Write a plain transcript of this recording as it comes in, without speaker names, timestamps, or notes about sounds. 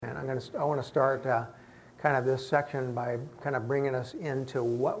I want to start kind of this section by kind of bringing us into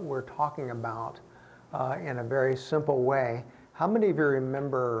what we're talking about in a very simple way. How many of you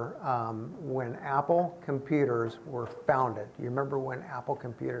remember when Apple computers were founded? Do you remember when Apple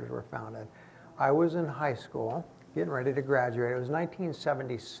computers were founded? I was in high school, getting ready to graduate. It was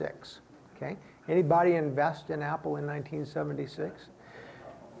 1976. Okay. Anybody invest in Apple in 1976?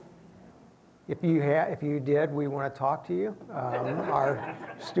 If you did, we want to talk to you. Our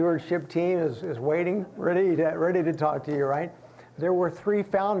stewardship team is waiting, ready to talk to you, right? There were 3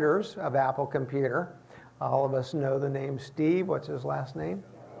 founders of Apple Computer. All of us know the name Steve. What's his last name?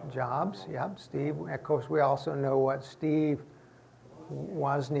 Jobs. Yep, Steve. Of course, we also know what Steve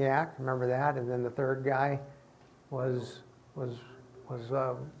Wozniak. Remember that? And then the third guy was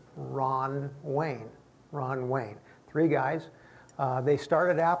Ron Wayne. Ron Wayne. 3 guys. They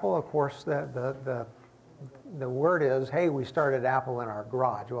started Apple. Of course, the word is, hey, we started Apple in our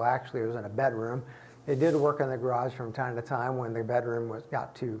garage. Well, actually, it was in a bedroom. They did work in the garage from time to time when the bedroom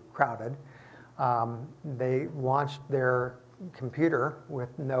got too crowded. They launched their computer with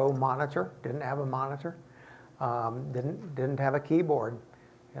no monitor. Didn't have a monitor. Didn't have a keyboard.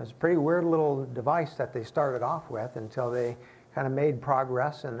 It was a pretty weird little device that they started off with until they kind of made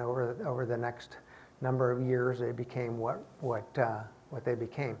progress, and over the next number of years, they became what they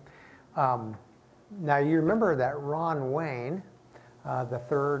became. Now you remember that Ron Wayne, the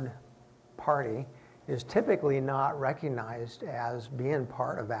third party, is typically not recognized as being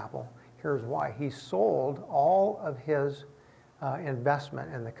part of Apple. Here's why. He sold all of his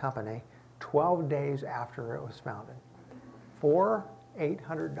investment in the company 12 days after it was founded for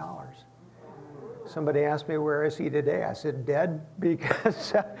 $800. Somebody asked me, where is he today? I said, dead,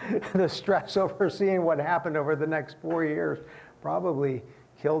 because the stress over seeing what happened over the next 4 years probably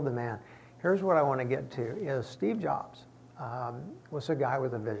killed the man. Here's what I want to get to, is Steve Jobs was a guy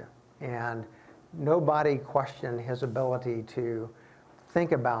with a vision. And nobody questioned his ability to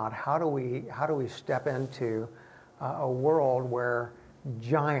think about how do we step into a world where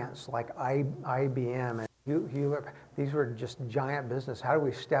giants like IBM and Hewlett, these were just giant business. How do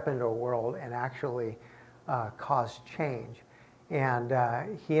we step into a world and actually cause change? And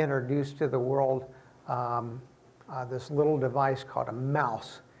he introduced to the world this little device called a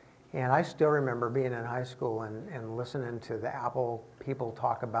mouse. And I still remember being in high school and listening to the Apple people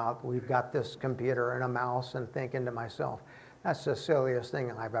talk about, we've got this computer and a mouse, and thinking to myself, that's the silliest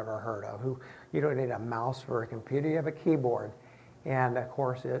thing I've ever heard of. You don't need a mouse for a computer, you have a keyboard. And of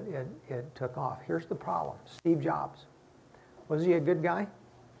course, it took off. Here's the problem. Steve Jobs. Was he a good guy?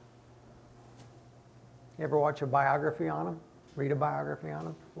 You ever watch a biography on him? Read a biography on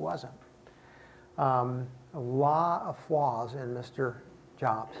him? He wasn't. A lot of flaws in Mr.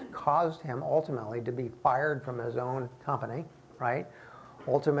 Jobs caused him ultimately to be fired from his own company, right?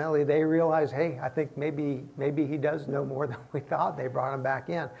 Ultimately, they realized, hey, I think maybe he does know more than we thought. They brought him back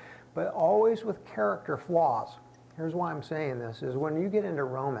in. But always with character flaws. Here's why I'm saying this, is when you get into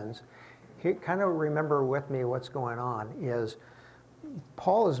Romans, kind of remember with me what's going on, is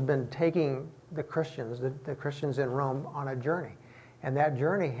Paul has been taking the Christians in Rome on a journey. And that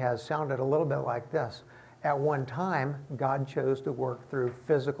journey has sounded a little bit like this. At one time, God chose to work through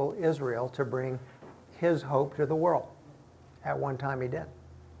physical Israel to bring his hope to the world. At one time he did.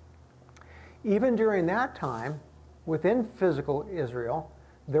 Even during that time, within physical Israel,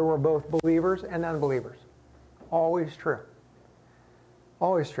 there were both believers and unbelievers. Always true.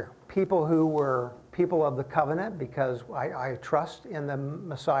 Always true. People who were people of the covenant because I trust in the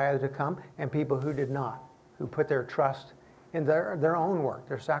Messiah to come, and people who did not, who put their trust in their own work,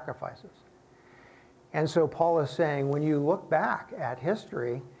 their sacrifices. And so Paul is saying, when you look back at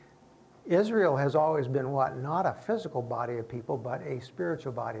history, Israel has always been what? Not a physical body of people, but a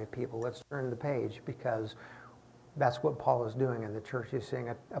spiritual body of people. Let's turn the page, because that's what Paul is doing in the church. He's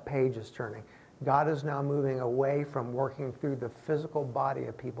saying a page is turning. God is now moving away from working through the physical body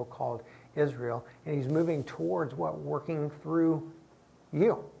of people called Israel, and he's moving towards what? Working through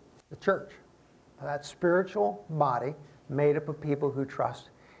you, the church. That spiritual body made up of people who trust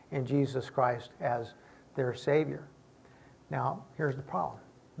in Jesus Christ as their Savior. Now, here's the problem.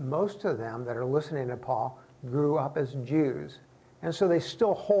 Most of them that are listening to Paul grew up as Jews, and so they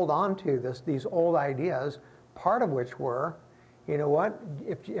still hold on to these old ideas, part of which were, you know what,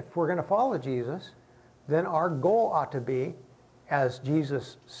 if we're going to follow Jesus, then our goal ought to be, as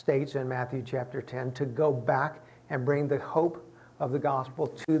Jesus states in Matthew chapter 10, to go back and bring the hope of the gospel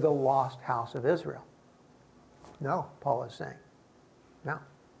to the lost house of Israel. No, Paul is saying, no.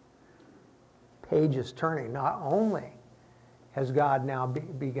 Page is turning. Not only has God now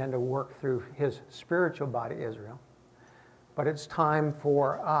begun to work through his spiritual body, Israel, But it's time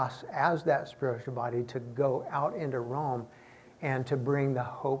for us, as that spiritual body, to go out into Rome and to bring the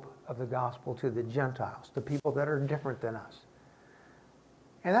hope of the gospel to the Gentiles, the people that are different than us.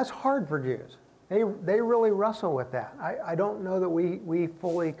 And that's hard for Jews. They really wrestle with that. I don't know that we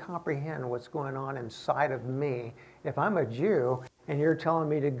fully comprehend what's going on inside of me. If I'm a Jew and you're telling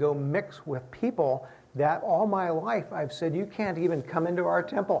me to go mix with people that all my life I've said, you can't even come into our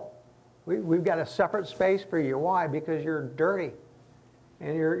temple. We've got a separate space for you. Why? Because you're dirty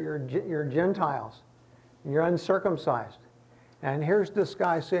and you're Gentiles and you're uncircumcised. And here's this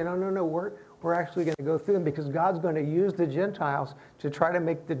guy saying, no, we're actually going to go through them because God's going to use the Gentiles to try to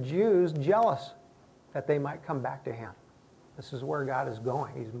make the Jews jealous that they might come back to him. This is where God is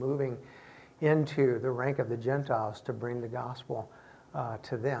going. He's moving into the rank of the Gentiles to bring the gospel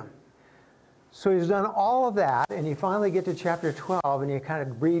to them. So he's done all of that, and you finally get to chapter 12, and you kind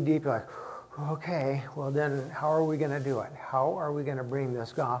of breathe deep, like, okay, well then how are we going to do it? How are we going to bring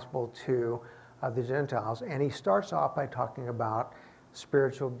this gospel to the Gentiles? And he starts off by talking about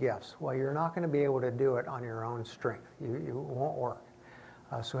spiritual gifts. Well, you're not going to be able to do it on your own strength. You won't work.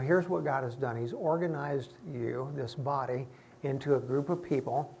 So here's what God has done. He's organized you, this body, into a group of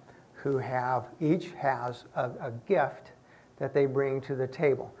people who each has a gift that they bring to the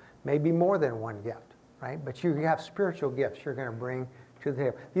table. Maybe more than one gift, right? But you have spiritual gifts you're going to bring to the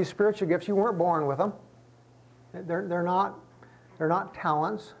table. These spiritual gifts, you weren't born with them. They're not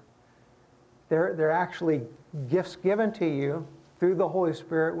talents. They're actually gifts given to you through the Holy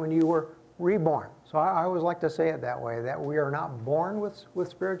Spirit when you were reborn. So I always like to say it that way, that we are not born with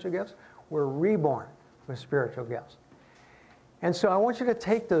spiritual gifts. We're reborn with spiritual gifts. And so I want you to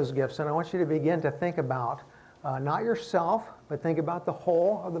take those gifts and I want you to begin to think about not yourself, but think about the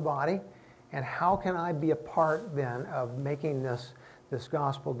whole of the body and how can I be a part then of making this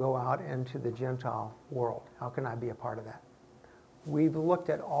gospel go out into the Gentile world? How can I be a part of that? We've looked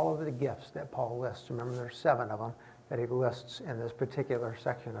at all of the gifts that Paul lists. Remember, there's 7 of them that he lists in this particular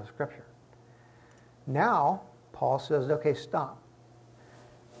section of Scripture. Now, Paul says, okay, stop.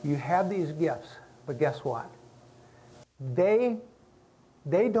 You have these gifts, but guess what? They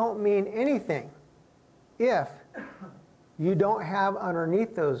don't mean anything if you don't have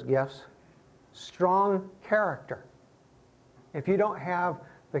underneath those gifts strong character. If you don't have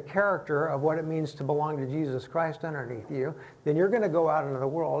the character of what it means to belong to Jesus Christ underneath you, then you're going to go out into the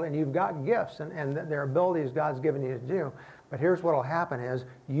world and you've got gifts and there are abilities God's given you to do. But here's what will happen is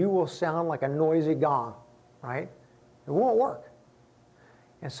you will sound like a noisy gong, right? It won't work.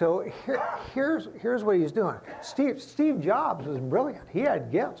 And so here's what he's doing. Steve Jobs was brilliant. He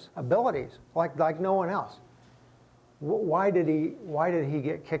had gifts, abilities, like no one else. Why did he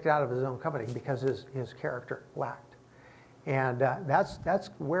get kicked out of his own company? Because his character lacked. And that's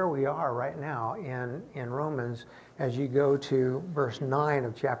where we are right now in Romans as you go to verse 9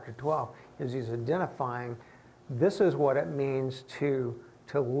 of chapter 12, is he's identifying this is what it means to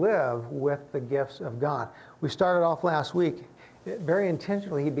live with the gifts of God. We started off last week, very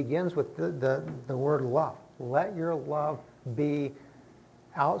intentionally, he begins with the word love. Let your love be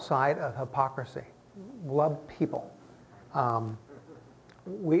outside of hypocrisy. Love people. One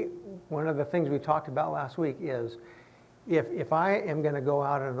of the things we talked about last week is if I am going to go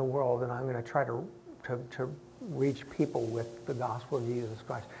out into the world and I'm going to try to reach people with the gospel of Jesus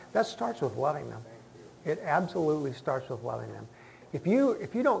Christ, that starts with loving them. It absolutely starts with loving them. If you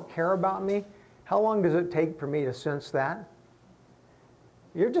don't care about me, how long does it take for me to sense that?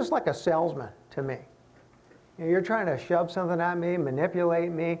 You're just like a salesman to me. You're trying to shove something at me, manipulate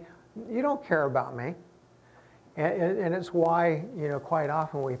me. You don't care about me. And it's why, quite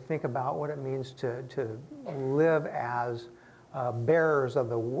often we think about what it means to live as bearers of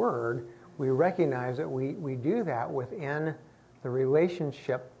the word. We recognize that we do that within the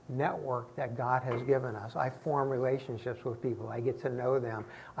relationship network that God has given us. I form relationships with people. I get to know them.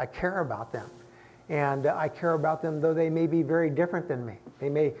 I care about them. And I care about them though they may be very different than me.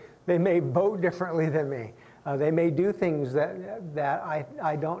 They may vote differently than me. They may do things that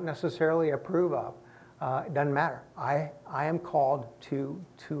I don't necessarily approve of. It doesn't matter. I am called to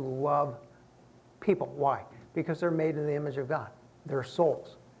love people. Why? Because they're made in the image of God. They're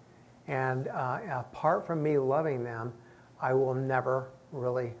souls. And apart from me loving them, I will never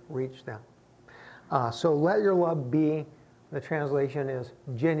really reach them. So let your love be, the translation is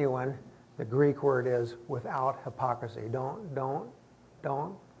genuine. The Greek word is without hypocrisy. Don't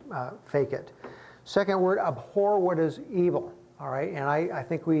fake it. Second word, abhor what is evil. All right, and I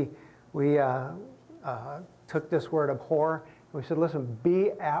think we took this word abhor, and we said, listen,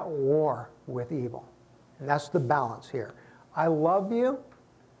 be at war with evil. And that's the balance here. I love you,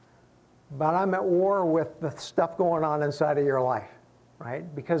 but I'm at war with the stuff going on inside of your life,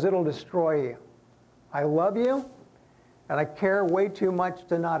 right? Because it'll destroy you. I love you, and I care way too much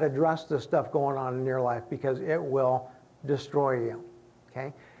to not address the stuff going on in your life because it will destroy you,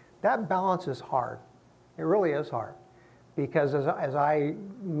 okay? That balance is hard. It really is hard. Because as I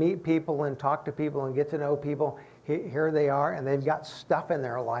meet people and talk to people and get to know people, here they are, and they've got stuff in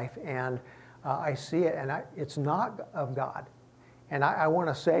their life, and I see it, and it's not of God. And I want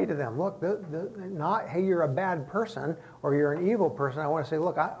to say to them, look, not, hey, you're a bad person or you're an evil person. I want to say,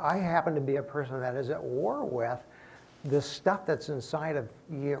 look, I happen to be a person that is at war with this stuff that's inside of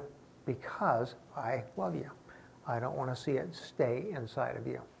you because I love you. I don't want to see it stay inside of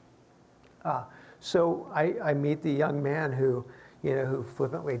you. So I meet the young man who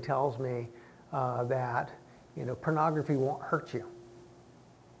flippantly tells me that, pornography won't hurt you.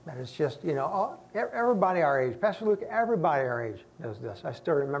 That it's just, everybody our age, Pastor Luke, everybody our age does this. I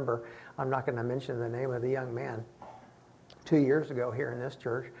still remember, I'm not going to mention the name of the young man, 2 years ago here in this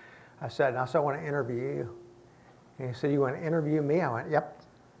church. I said, I want to interview you. And he said, you want to interview me? I went, yep,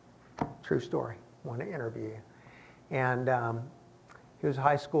 true story, want to interview you. And he was a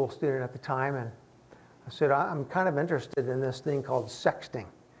high school student at the time, and I said, I'm kind of interested in this thing called sexting.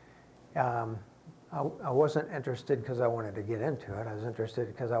 I wasn't interested because I wanted to get into it. I was interested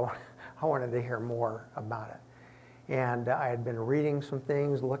because I wanted to hear more about it. And I had been reading some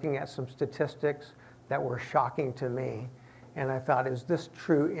things, looking at some statistics that were shocking to me. And I thought, is this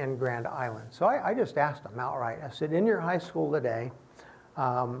true in Grand Island? So I just asked him outright. I said, in your high school today,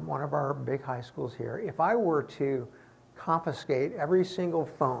 one of our big high schools here, if I were to confiscate every single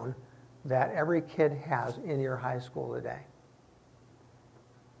phone that every kid has in your high school today,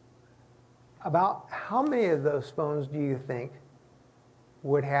 about how many of those phones do you think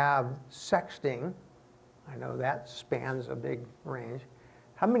would have sexting? I know that spans a big range.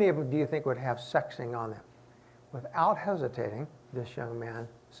 How many of them do you think would have sexting on them? Without hesitating, this young man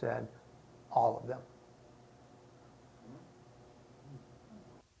said, all of them.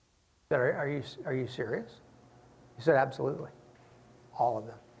 I said, are you serious? He said, absolutely, all of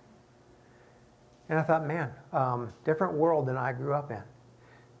them. And I thought, man, different world than I grew up in.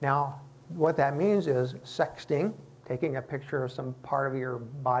 Now, what that means is sexting, taking a picture of some part of your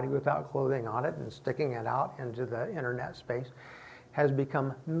body without clothing on it and sticking it out into the internet space, has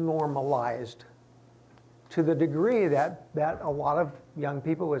become normalized to the degree that a lot of young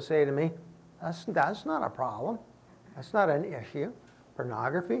people would say to me, that's not a problem. That's not an issue.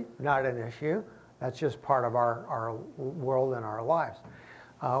 Pornography, not an issue. That's just part of our world and our lives.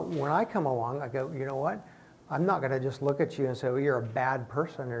 When I come along, I go, you know what? I'm not going to just look at you and say, well, you're a bad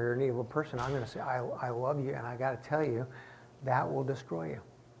person or you're an evil person. I'm going to say, I love you, and I got to tell you, that will destroy you.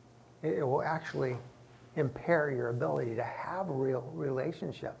 It will actually impair your ability to have real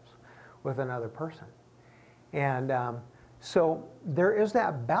relationships with another person. And so there is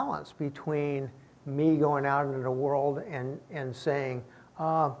that balance between me going out into the world and saying,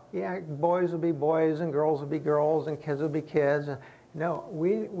 yeah, boys will be boys and girls will be girls and kids will be kids. No,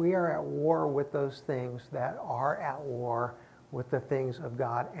 we are at war with those things that are at war with the things of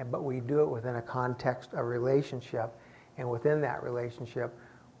God, but we do it within a context of relationship. And within that relationship,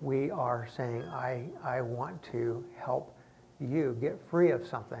 we are saying, I want to help you get free of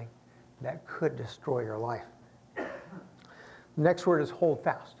something that could destroy your life. The next word is hold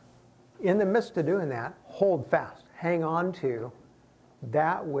fast. In the midst of doing that, hold fast. Hang on to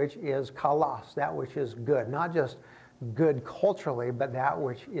that which is kalos, that which is good. Not just good culturally, but that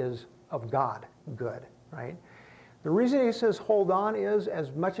which is of God good, right? The reason he says hold on is,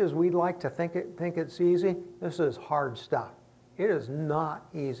 as much as we'd like to think it's easy, this is hard stuff. It is not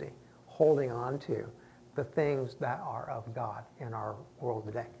easy holding on to the things that are of God in our world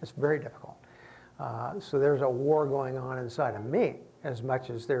today. It's very difficult. So there's a war going on inside of me as much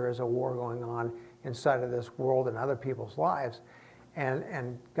as there is a war going on inside of this world and other people's lives.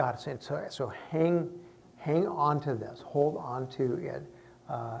 And God is saying, so hang on to this. Hold on to it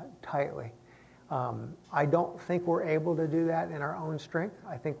tightly. I don't think we're able to do that in our own strength.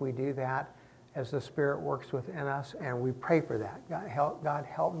 I think we do that as the Spirit works within us, and we pray for that. God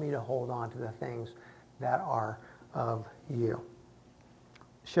help me to hold on to the things that are of you.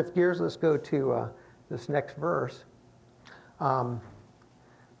 Shift gears, let's go to this next verse. Love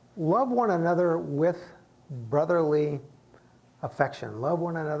one another with brotherly affection. Love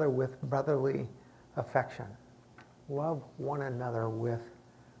one another with brotherly affection. Love one another with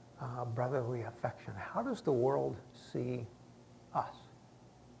brotherly affection. How does the world see us?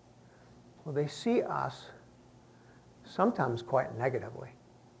 Well, they see us sometimes quite negatively.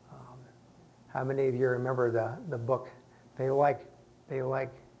 How many of you remember the book, They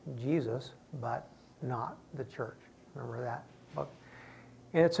Like Jesus, but not the church. Remember that book?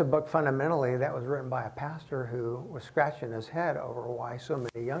 And it's a book fundamentally that was written by a pastor who was scratching his head over why so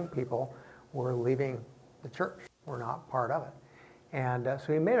many young people were leaving the church, were not part of it. And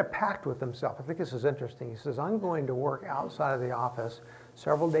so he made a pact with himself. I think this is interesting. He says, I'm going to work outside of the office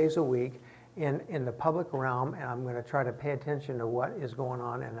several days a week in the public realm, and I'm going to try to pay attention to what is going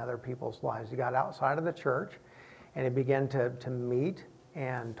on in other people's lives. He got outside of the church, and he began to meet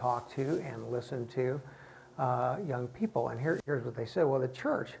and talk to and listen to young people. And here's what they said. Well, the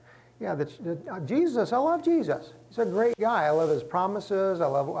church, yeah, Jesus, I love Jesus. He's a great guy. I love his promises. I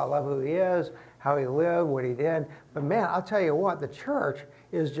love who he is, how he lived, what he did. But man, I'll tell you what, the church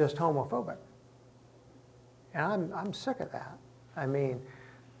is just homophobic. And I'm sick of that. I mean,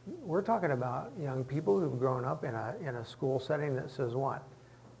 we're talking about young people who've grown up in a school setting that says what?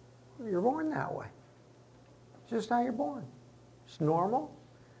 You're born that way. It's just how you're born. It's normal.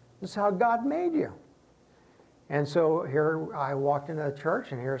 It's how God made you. And so here I walked into the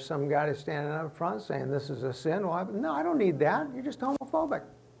church, and here's some guy standing up front saying this is a sin. Well, no, I don't need that. You're just homophobic.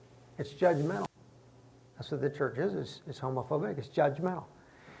 It's judgmental. That's what the church is. It's homophobic. It's judgmental.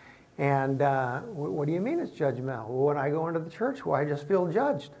 And what do you mean it's judgmental? Well, when I go into the church, well, I just feel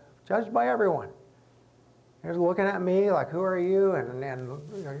judged by everyone. They're looking at me like, who are you?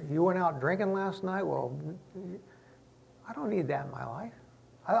 And you went out drinking last night? Well, I don't need that in my life.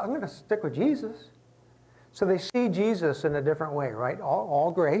 I'm going to stick with Jesus. So they see Jesus in a different way, right? All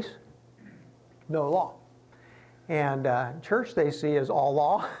grace, no law. And church they see as all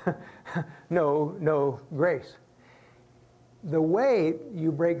law, no grace. The way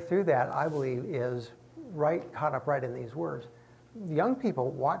you break through that, I believe, is caught up right in these words. Young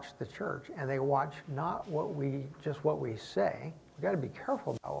people watch the church, and they watch not what we say. We've got to be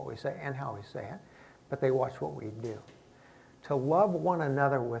careful about what we say and how we say it, but they watch what we do. To love one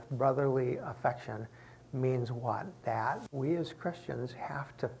another with brotherly affection means what? That we as Christians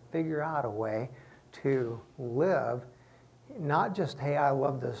have to figure out a way to live, not just, hey, I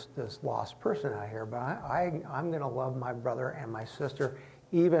love this lost person out here, but I'm going to love my brother and my sister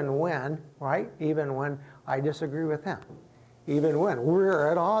even when, right? Even when I disagree with them. Even when we're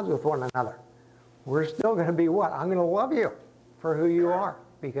at odds with one another. We're still going to be what? I'm going to love you for who you are.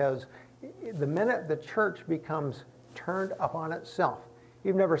 Because the minute the church becomes turned upon itself,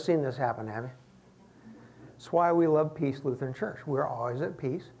 you've never seen this happen, have you? That's why we love Peace Lutheran Church. We're always at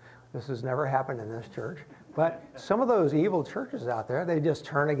peace. This has never happened in this church. But some of those evil churches out there, they just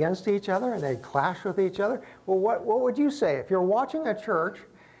turn against each other and they clash with each other. Well, what would you say? If you're watching a church,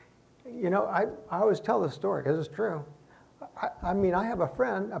 you know, I always tell this story because it's true. I mean, I have a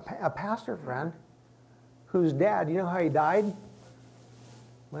friend, a pastor friend, whose dad, you know how he died?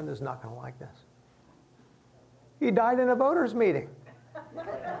 Linda's not going to like this. He died in a voters' meeting.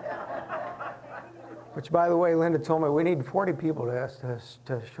 Which, by the way, Linda told me we need 40 people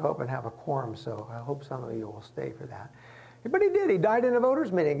to show up and have a quorum, so I hope some of you will stay for that. But he did. He died in a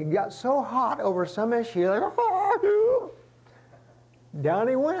voters' meeting. He got so hot over some issue, like, down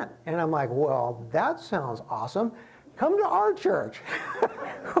he went. And I'm like, well, that sounds awesome. Come to our church.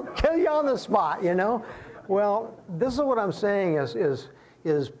 We'll kill you on the spot, you know. Well, this is what I'm saying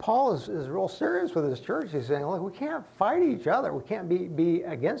is Paul is real serious with his church. He's saying, look, we can't fight each other. We can't be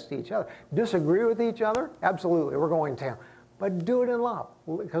against each other. Disagree with each other? Absolutely, we're going to. But do it in love,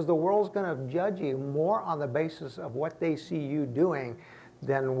 because the world's going to judge you more on the basis of what they see you doing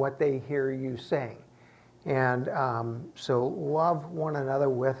than what they hear you saying. And so love one another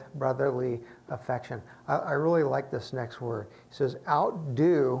with brotherly affection. I really like this next word. It says,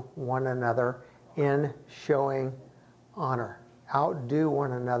 outdo one another in showing honor. Outdo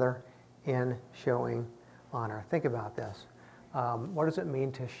one another in showing honor. Think about this. What does it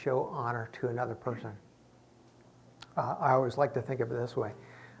mean to show honor to another person? I always like to think of it this way.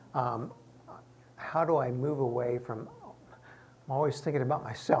 How do I move away from, I'm always thinking about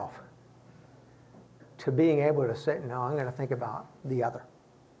myself, to being able to say, no, I'm going to think about the other.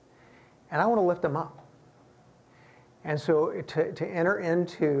 And I want to lift them up. And so to enter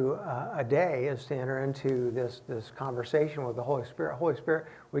into a day is to enter into this conversation with the Holy Spirit. Holy Spirit,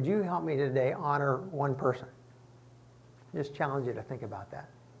 would you help me today honor one person? Just challenge you to think about that.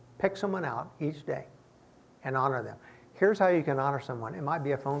 Pick someone out each day and honor them. Here's how you can honor someone. It might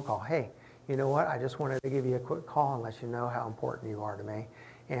be a phone call. Hey, you know what? I just wanted to give you a quick call and let you know how important you are to me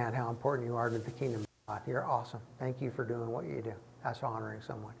and how important you are to the kingdom of God. You're awesome. Thank you for doing what you do. That's honoring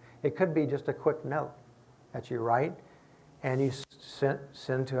someone. It could be just a quick note that you write and you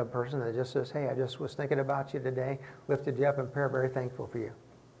send to a person that just says, hey, I just was thinking about you today, lifted you up in prayer, very thankful for you.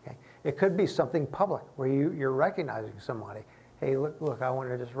 Okay. It could be something public where you're recognizing somebody. hey, look, I want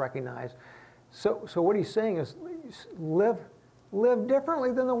to just recognize. So what he's saying is live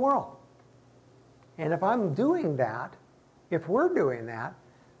differently than the world. And if I'm doing that, if we're doing that,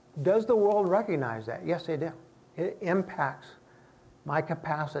 does the world recognize that? Yes, they do. It impacts my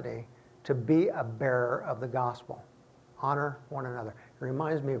capacity to be a bearer of the gospel. Honor one another. It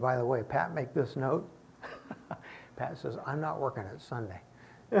reminds me, by the way, Pat, make this note. Pat says, I'm not working at Sunday.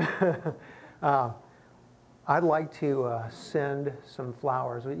 I'd like to send some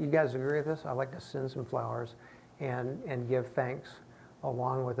flowers. You guys agree with this? I'd like to send some flowers and give thanks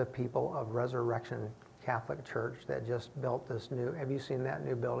along with the people of Resurrection Catholic Church that just built this new, have you seen that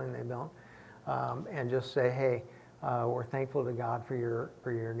new building they built? And just say, hey, we're thankful to God for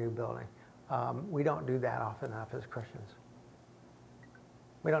your new building. We don't do that often enough as Christians.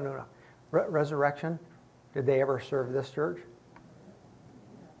 We don't do enough. Resurrection, did they ever serve this church?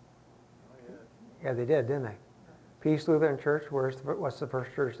 Yeah, they did, didn't they? Peace Lutheran Church, what's the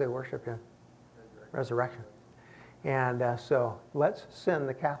first church they worshiped in? Resurrection. And so let's send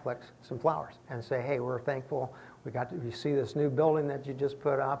the Catholics some flowers and say, hey, we're thankful. We see this new building that you just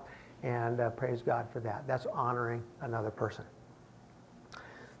put up, and praise God for that. That's honoring another person.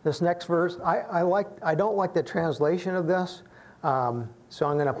 This next verse, I don't like the translation of this, so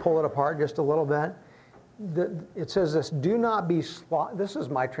I'm going to pull it apart just a little bit. It says this, do not be, this is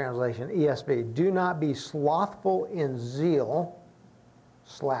my translation, ESV, do not be slothful in zeal,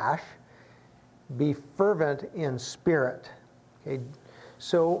 / be fervent in spirit. Okay,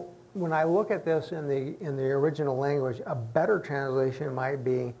 so when I look at this in the original language, a better translation might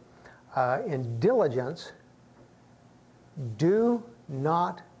be, in diligence, do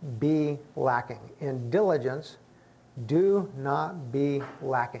not be lacking. In diligence, do not be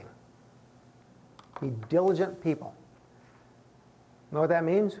lacking. Be diligent people. You know what that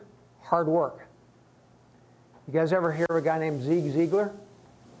means? Hard work. You guys ever hear of a guy named Zig Ziglar?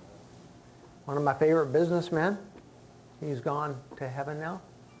 One of my favorite businessmen. He's gone to heaven now.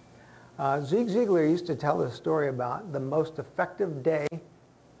 Zig Ziglar used to tell this story about the most effective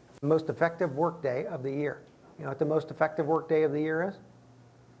work day of the year. You know what the most effective work day of the year is?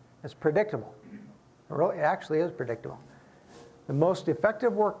 It's predictable. It actually is predictable. The most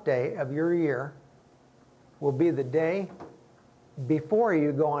effective work day of your year will be the day before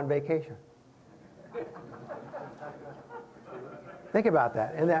you go on vacation. Think about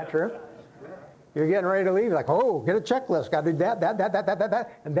that. Isn't that true? You're getting ready to leave. You're like, oh, get a checklist. Got to do that.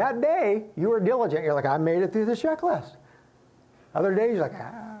 And that day, you were diligent. You're like, I made it through the checklist. Other days, you're like,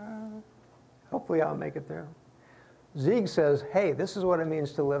 hopefully I'll make it through. Zig says, hey, this is what it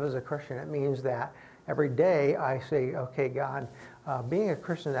means to live as a Christian. It means that every day I say, okay, God, being a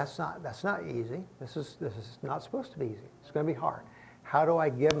Christian, that's not easy. This is not supposed to be easy. It's going to be hard. How do I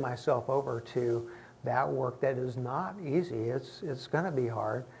give myself over to that work that is not easy? It's going to be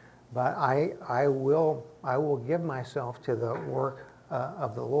hard, but I will give myself to the work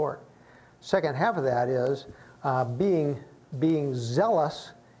of the Lord. Second half of that is being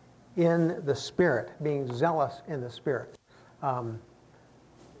zealous in the Spirit. Being zealous in the Spirit.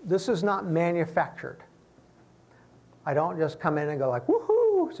 This is not manufactured. I don't just come in and go like,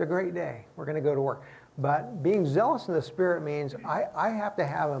 woohoo, it's a great day. We're going to go to work. But being zealous in the Spirit means I have to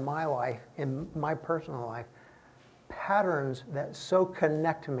have in my life, in my personal life, patterns that so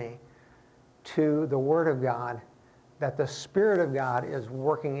connect me to the Word of God that the Spirit of God is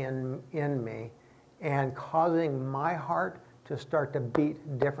working in me and causing my heart to start to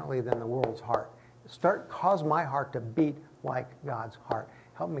beat differently than the world's heart. Cause my heart to beat like God's heart.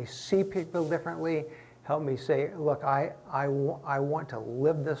 Help me see people differently. Help me say, look, I want to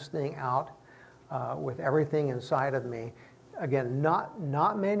live this thing out with everything inside of me. Again, not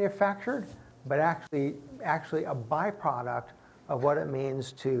manufactured, but actually a byproduct of what it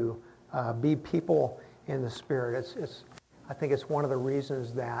means to be people in the Spirit. I think it's one of the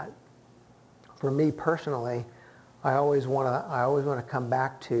reasons that, for me personally, I always want to come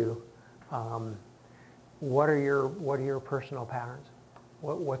back to what are your personal patterns?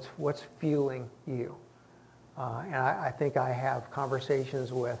 What's fueling you? And I think I have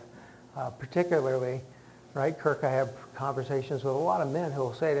conversations with, particularly, right, Kirk, I have conversations with a lot of men who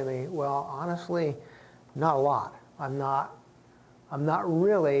will say to me, well, honestly, not a lot. I'm not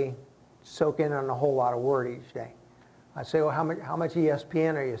really soaking in a whole lot of word each day. I say, well, how much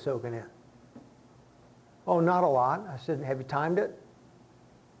ESPN are you soaking in? Oh, not a lot. I said, have you timed it?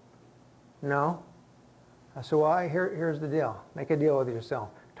 No. I said, well, here's the deal. Make a deal with yourself.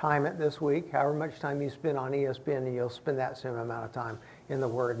 Time it this week. However much time you spend on ESPN, and you'll spend that same amount of time in the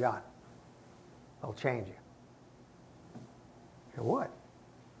Word of God. It'll change you. It would.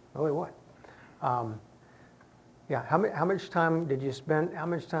 Really would. Yeah, how much time did you spend? How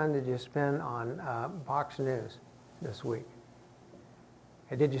much time did you spend on Fox News this week?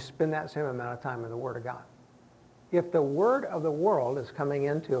 And did you spend that same amount of time in the Word of God? If the word of the world is coming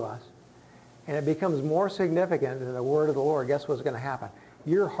into us, and it becomes more significant than the word of the Lord, guess what's going to happen?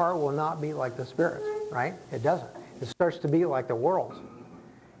 Your heart will not beat like the Spirit's, right? It doesn't. It starts to beat like the world's,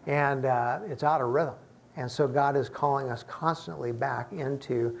 and it's out of rhythm. And so God is calling us constantly back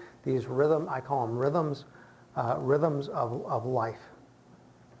into these I call them rhythms of life.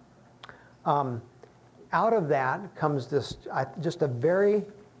 Out of that comes this, just a very,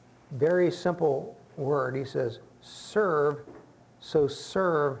 very simple word. He says, serve, so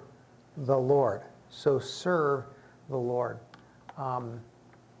serve the Lord. So serve the Lord.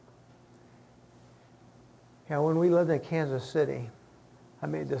 When we lived in Kansas City, I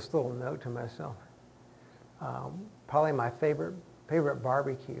made this little note to myself. Probably my favorite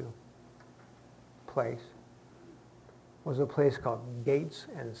barbecue place was a place called Gates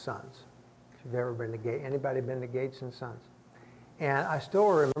and Sons. If you've ever been to Gates, anybody been to Gates and Sons? And I still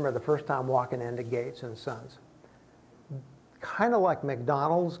remember the first time walking into Gates and Sons. Kind of like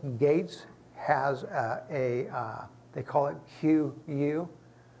McDonald's, Gates has they call it QU,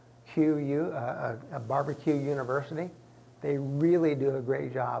 a barbecue university. They really do a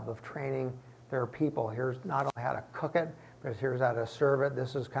great job of training their people. Here's not only how to cook it, but here's how to serve it.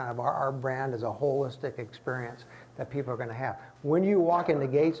 This is kind of our brand is a holistic experience that people are going to have. When you walk into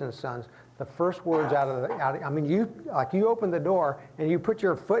Gates and Sons, the first words you open the door and you put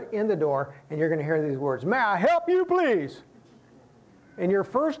your foot in the door and you're going to hear these words, "May I help you, please?" And your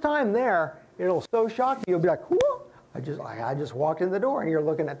first time there, it'll so shock you, you'll be like, "Whoa, I just walked in the door," and you're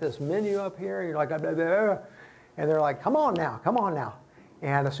looking at this menu up here, and you're like, "Blah, blah, blah." And they're like, come on now.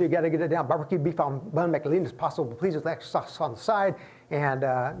 And so you got to get it down. Barbecue beef on bun, make it lean as possible, please, with extra sauce on the side. And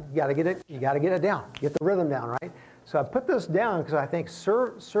you got to get it down. Get the rhythm down, right? So I put this down because I think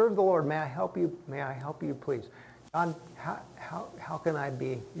serve the Lord. May I help you? May I help you, please? God, how can I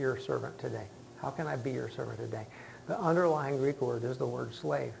be your servant today? How can I be your servant today? The underlying Greek word is the word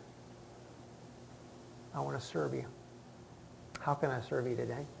slave. I want to serve you. How can I serve you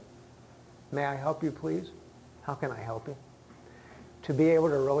today? May I help you, please? How can I help you? To be able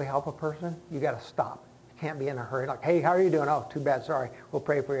to really help a person, you got to stop. You can't be in a hurry. Like, hey, how are you doing? Oh, too bad, sorry. We'll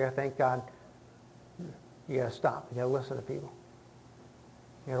pray for you. Thank God. You got to stop. You got to listen to people.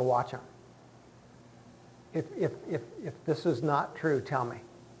 You got to watch them. If this is not true, tell me.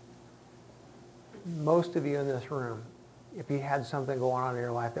 Most of you in this room, if you had something going on in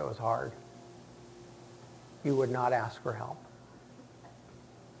your life that was hard, you would not ask for help.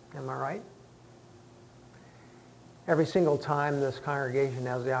 Am I right? Every single time this congregation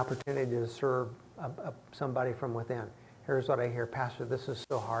has the opportunity to serve somebody from within, here's what I hear: "Pastor, this is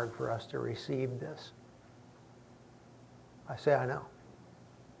so hard for us to receive this." I say, I know.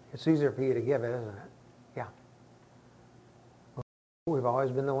 It's easier for you to give it, isn't it? Yeah. We've always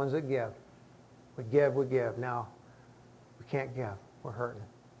been the ones that give. We give. Now, we can't give. We're hurting.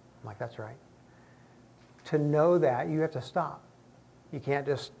 I'm like, that's right. To know that, you have to stop. You can't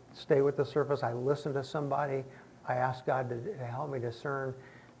just stay with the surface. I listen to somebody. I ask God to help me discern,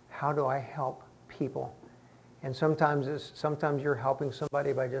 how do I help people? And sometimes you're helping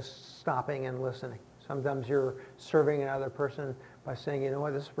somebody by just stopping and listening. Sometimes you're serving another person by saying, you know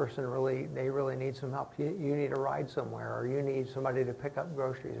what, this person they really need some help. You need a ride somewhere, or you need somebody to pick up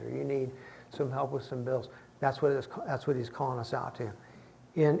groceries, or you need some help with some bills. That's what he's calling us out to.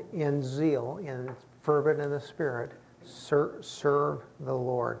 In zeal, in fervent in the Spirit, serve the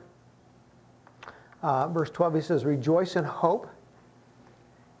Lord. Verse 12, he says, rejoice in hope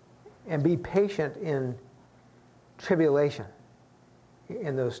and be patient in tribulation,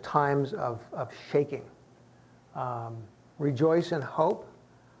 in those times of shaking. Rejoice in hope.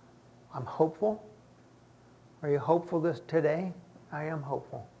 I'm hopeful. Are you hopeful today? I am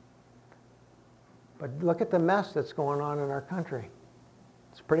hopeful. But look at the mess that's going on in our country.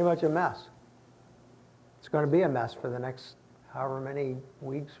 It's pretty much a mess. It's going to be a mess for the next however many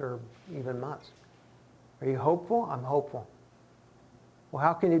weeks or even months. Are you hopeful? I'm hopeful. Well,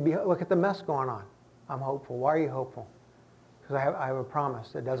 how can you be? Look at the mess going on. I'm hopeful. Why are you hopeful? Because I have a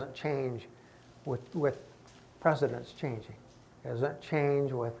promise that doesn't change with presidents changing. It doesn't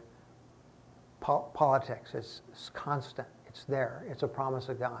change with politics. It's constant. It's there. It's a promise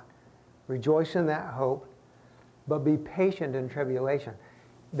of God. Rejoice in that hope, but be patient in tribulation.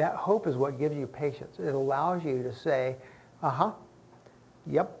 That hope is what gives you patience. It allows you to say,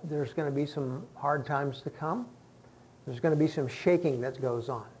 yep, there's going to be some hard times to come. There's going to be some shaking that goes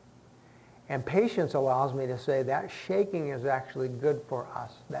on. And patience allows me to say that shaking is actually good for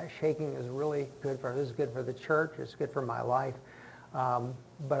us. That shaking is really good for us. It's good for the church. It's good for my life.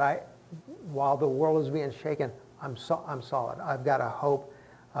 But while the world is being shaken, I'm solid. I've got a hope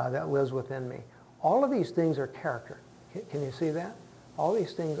that lives within me. All of these things are character. Can you see that? All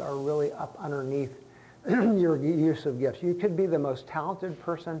these things are really up underneath your use of gifts. You could be the most talented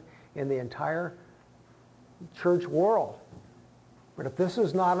person in the entire church world. But if this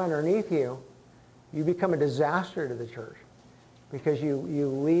is not underneath you, you become a disaster to the church because you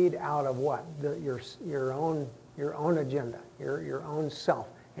lead out of what? Your own agenda, your own self,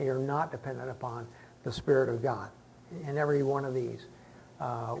 and you're not dependent upon the Spirit of God. In every one of these,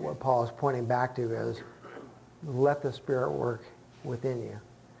 what Paul is pointing back to is let the Spirit work within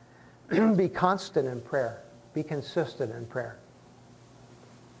you. Be constant in prayer. Be consistent in prayer.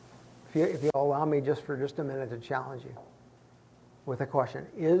 If you'll allow me just a minute to challenge you with a question.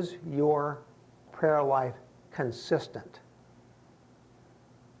 Is your prayer life consistent?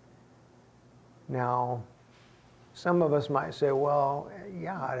 Now, some of us might say, well,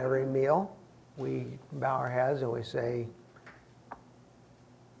 yeah, at every meal, we bow our heads and we say,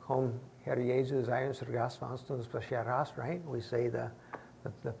 Kom, Herr Jesus, sei unser Gast, was du uns beschert hast, right? We say the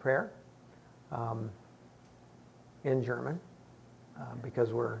prayer in German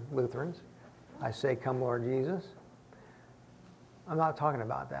because we're Lutherans. I say, come Lord Jesus. I'm not talking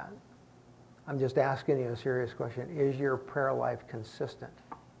about that. I'm just asking you a serious question. Is your prayer life consistent?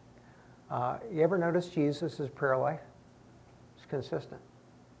 You ever notice Jesus' prayer life? It's consistent.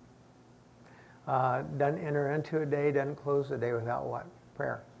 Doesn't enter into a day, doesn't close the day without what?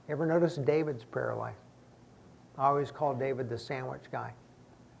 Prayer. You ever notice David's prayer life? I always call David the sandwich guy.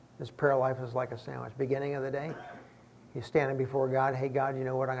 His prayer life is like a sandwich. Beginning of the day, he's standing before God. Hey, God, you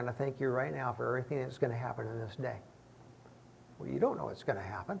know what? I'm going to thank you right now for everything that's going to happen in this day. Well, you don't know what's going to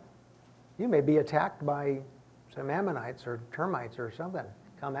happen. You may be attacked by some Ammonites or termites or something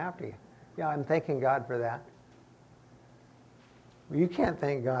come after you. Yeah, I'm thanking God for that. Well, you can't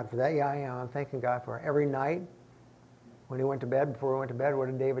thank God for that. Yeah, I am. I'm thanking God for it. Every night when he went to bed, before he went to bed, what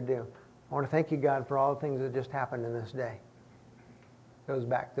did David do? I want to thank you, God, for all the things that just happened in this day. Goes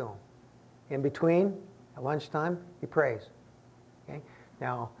back to him. In between, at lunchtime, he prays. Okay?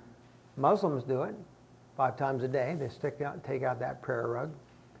 Now, Muslims do it 5 times a day. They take out that prayer rug,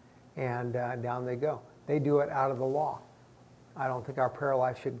 and down they go. They do it out of the law. I don't think our prayer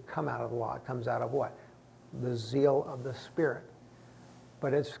life should come out of the law. It comes out of what? The zeal of the Spirit.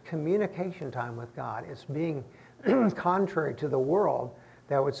 But it's communication time with God. It's being contrary to the world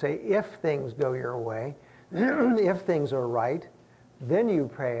that would say, if things go your way, if things are right, then you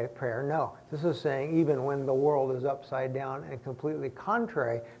pray a prayer. No, this is saying even when the world is upside down and completely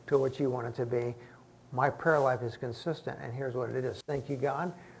contrary to what you want it to be, my prayer life is consistent. And here's what it is. Thank you,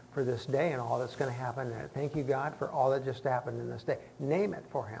 God, for this day and all that's going to happen in it. Thank you, God, for all that just happened in this day. Name it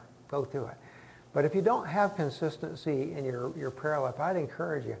for him. Go through it. But if you don't have consistency in your prayer life, I'd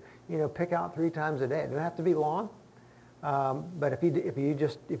encourage you, pick out 3 times a day. It doesn't have to be long. But if you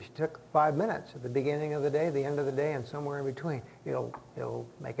took 5 minutes at the beginning of the day, the end of the day, and somewhere in between, it'll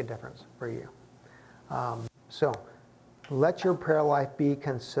make a difference for you. So let your prayer life be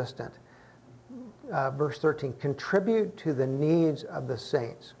consistent. Verse 13, contribute to the needs of the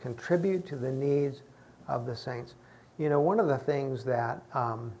saints. Contribute to the needs of the saints. One of the things that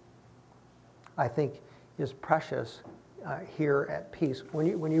I think is precious here at Peace,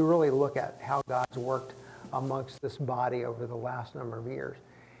 when you really look at how God's worked amongst this body over the last number of years,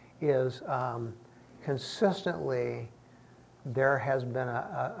 is consistently there has been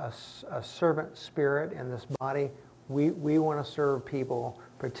a servant spirit in this body. We want to serve people,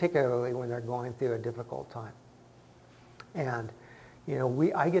 particularly when they're going through a difficult time. And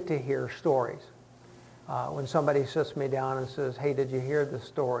I get to hear stories. When somebody sits me down and says, hey, did you hear the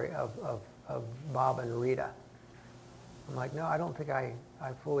story of Bob and Rita? I'm like, no, I don't think I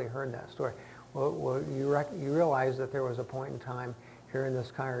fully heard that story. Well, you realize that there was a point in time here in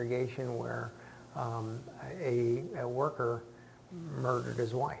this congregation where a worker murdered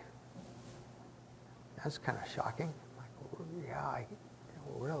his wife. That's kind of shocking. I'm like, yeah,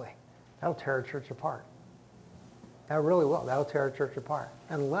 really? That'll tear a church apart. That really will. That'll tear a church apart.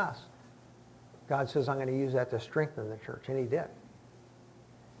 Unless God says, I'm going to use that to strengthen the church. And he did.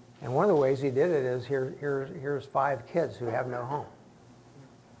 And one of the ways he did it is here's 5 kids who have no home.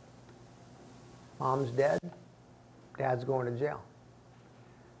 Mom's dead. Dad's going to jail.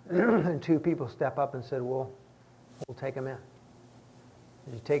 And 2 people step up and said, we'll take them in.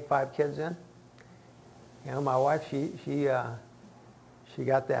 Did you take 5 kids in? My wife, she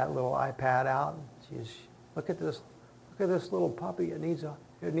got that little iPad out. She's, look at this little puppy. It needs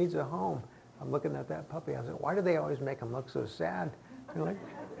a home. I'm looking at that puppy. I said, why do they always make him look so sad? They're like,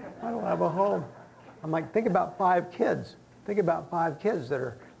 I don't have a home. I'm like, think about 5 kids. Think about 5 kids that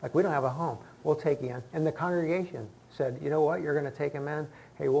are like, we don't have a home. We'll take you in. And the congregation said, you know what? You're going to take him in.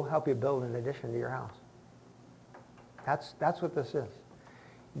 Hey, we'll help you build an addition to your house. That's what this is.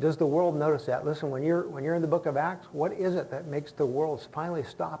 Does the world notice that? Listen, when you're in the book of Acts, what is it that makes the world finally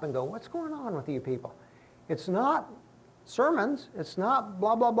stop and go, what's going on with you people? It's not sermons. It's not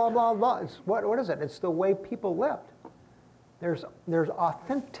blah, blah, blah, blah, blah. It's what is it? It's the way people lived. There's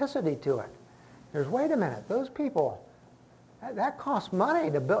authenticity to it. There's, wait a minute, those people, that costs money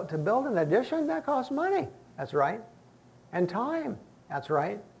to build an addition. That costs money. That's right. And time. That's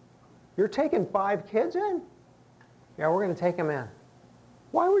right. You're taking 5 kids in? Yeah, we're going to take them in.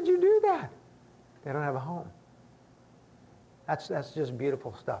 Why would you do that? They don't have a home. That's just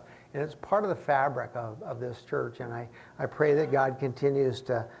beautiful stuff. And it's part of the fabric of this church. And I pray that God continues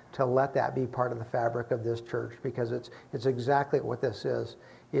to let that be part of the fabric of this church, because it's exactly what this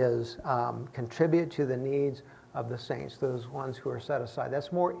is contribute to the needs of the saints, those ones who are set aside.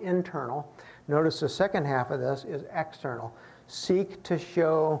 That's more internal. Notice the second half of this is external. Seek to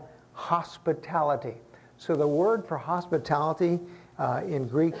show hospitality. So the word for hospitality in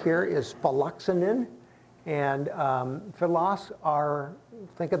Greek here is philoxenin, and philos are,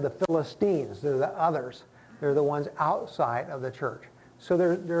 think of the Philistines. They're the others. They're the ones outside of the church. So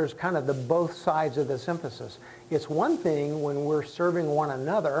there's kind of the both sides of this emphasis. It's one thing when we're serving one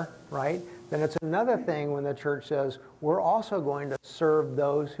another, right? Then it's another thing when the church says we're also going to serve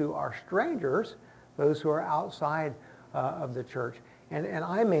those who are strangers, those who are outside of the church. And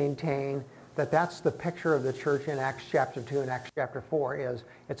I maintain that that's the picture of the church in Acts chapter 2 and Acts chapter 4 is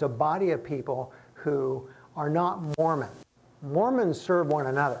it's a body of people who are not Mormon. Mormons serve one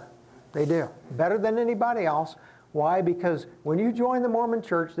another. They do. Better than anybody else. Why? Because when you join the Mormon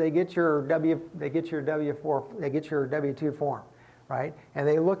church, they get your W-2 form, right? And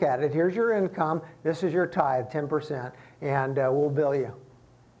they look at it. Here's your income. This is your tithe, 10%, and we'll bill you.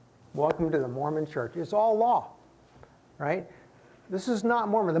 Welcome to the Mormon church. It's all law, right? This is not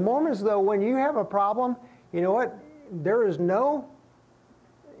Mormon. The Mormons, though, when you have a problem, you know what? There is no,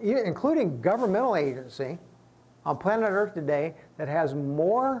 including governmental agency on planet Earth today, that has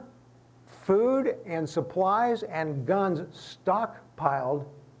more food and supplies and guns stockpiled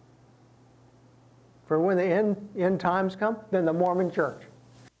for when the end times come than the Mormon church.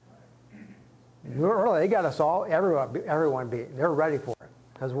 They got us all, everyone beat. They're ready for it,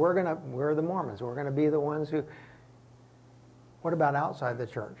 because we're the Mormons. We're going to be the ones who. What about outside the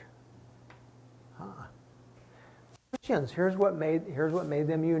church? Christians, here's what made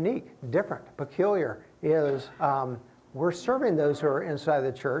them unique, different, peculiar, is we're serving those who are inside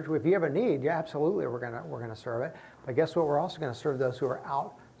the church. If you have a need, yeah, absolutely, we're gonna serve it. But guess what? We're also going to serve those who are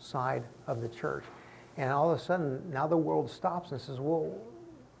outside of the church. And all of a sudden, now the world stops and says, well,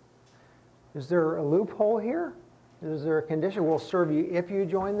 is there a loophole here? Is there a condition? We'll serve you if you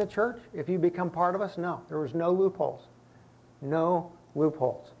join the church, if you become part of us? No, there was no loopholes. No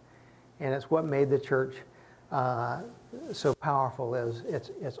loopholes. And it's what made the church so powerful is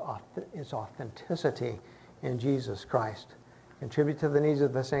its authenticity in Jesus Christ. Contribute to the needs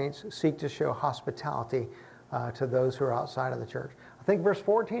of the saints. Seek to show hospitality to those who are outside of the church. I think verse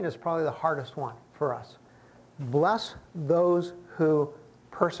 14 is probably the hardest one for us. Bless those who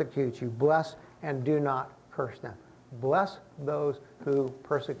persecute you. Bless and do not curse them. Bless those who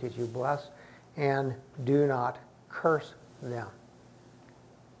persecute you. Bless and do not curse them.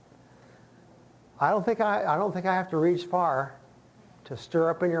 I don't think I have to reach far to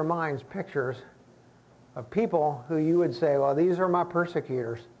stir up in your minds pictures of people who you would say, well, these are my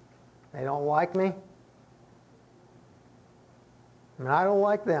persecutors. They don't like me, and I don't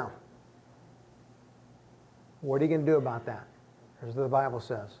like them. What are you going to do about that? Here's what the Bible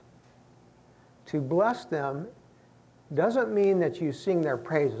says. To bless them doesn't mean that you sing their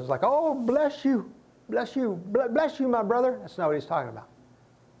praises like, oh, bless you. Bless you, my brother. That's not what he's talking about.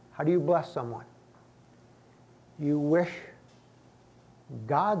 How do you bless someone? You wish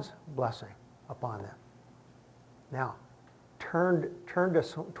God's blessing upon them. Now,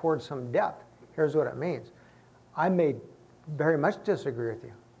 towards some depth. Here's what it means. I may very much disagree with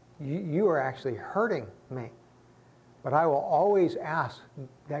you. You are actually hurting me. But I will always ask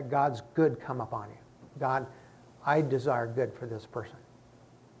that God's good come upon you. God, I desire good for this person.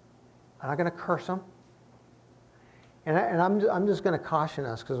 I'm not going to curse them. And I'm just going to caution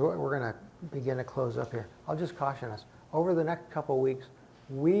us, because we're going to begin to close up here. I'll just caution us. Over the next couple of weeks,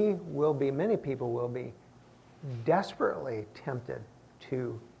 many people will be desperately tempted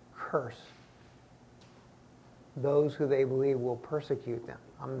to curse those who they believe will persecute them.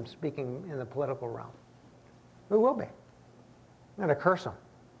 I'm speaking in the political realm. We will be. I'm going to curse them.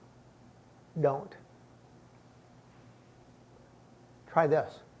 Don't. Try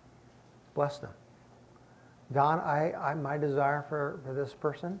this. Bless them. God, my desire for this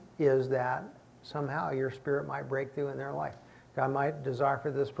person is that somehow your spirit might break through in their life. God, my desire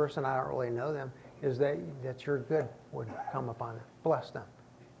for this person, I don't really know them, is that your good would come upon them. Bless them.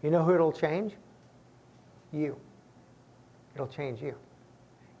 You know who it'll change? You. It'll change you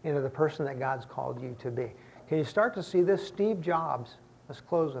into the person that God's called you to be. Can you start to see this? Steve Jobs, let's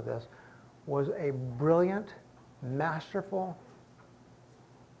close with this, was a brilliant, masterful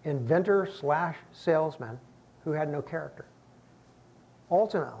inventor / salesman who had no character.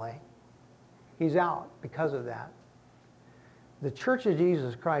 Ultimately, he's out because of that. The Church of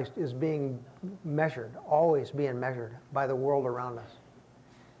Jesus Christ is being measured, always being measured by the world around us.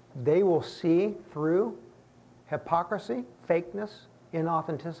 They will see through hypocrisy, fakeness,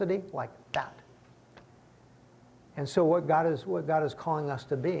 inauthenticity like that. And so what God is calling us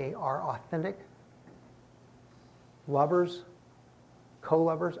to be are authentic lovers,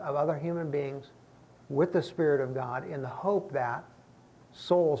 co-lovers of other human beings with the Spirit of God in the hope that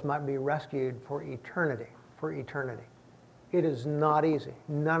souls might be rescued for eternity, It is not easy.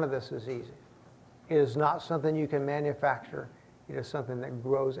 None of this is easy. It is not something you can manufacture. It is something that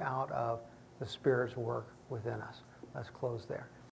grows out of the Spirit's work within us. Let's close there.